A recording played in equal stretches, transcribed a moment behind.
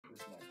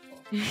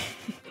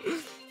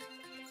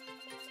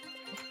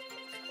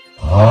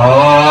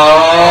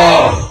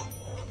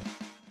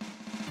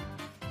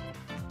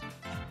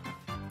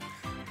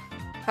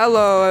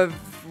Hello,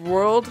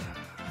 world.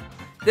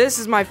 This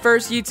is my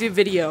first YouTube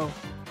video.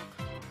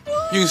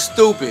 You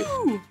stupid.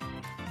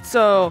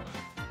 So,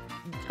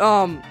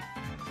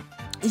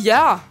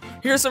 yeah.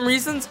 Here's some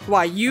reasons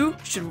why you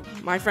should,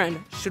 my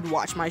friend, should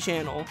watch my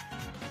channel.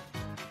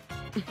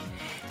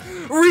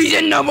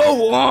 Reason number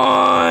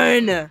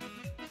 1.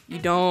 You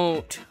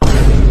don't.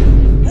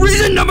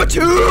 Reason number 2.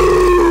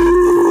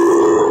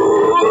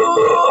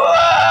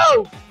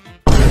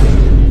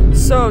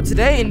 So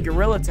today in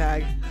Gorilla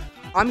Tag,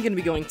 I'm gonna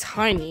be going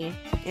tiny,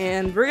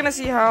 and we're gonna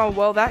see how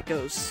well that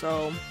goes.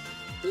 So,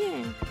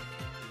 yeah.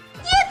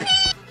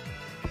 Yippee!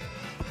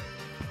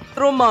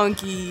 Little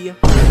monkey,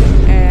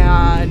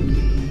 and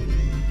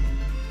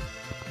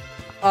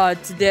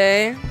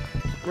today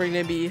we're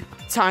gonna be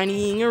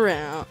tinying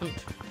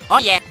around. Oh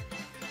yeah.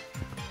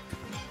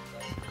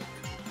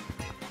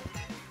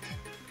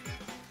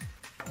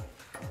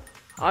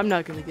 I'm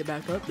not gonna get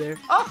back up there.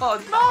 Oh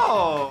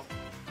no!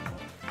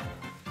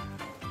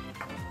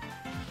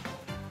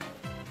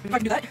 If I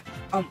can do that,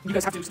 you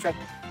guys have to subscribe.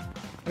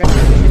 Okay,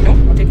 if no,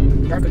 I'll take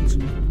your goods.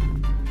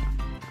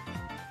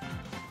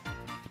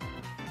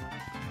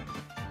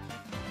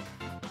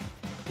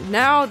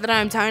 Now that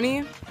I'm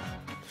tiny,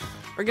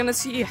 we're gonna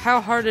see how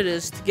hard it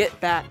is to get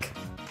back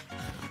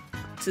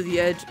to the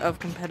edge of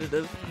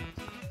competitive.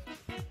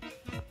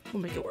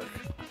 We'll make it work.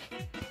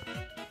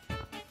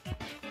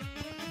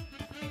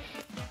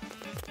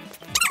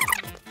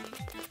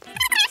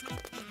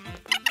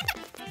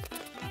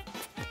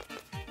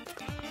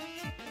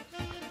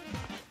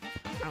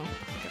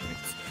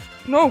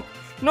 No!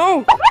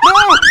 No! No!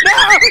 No!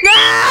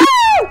 No!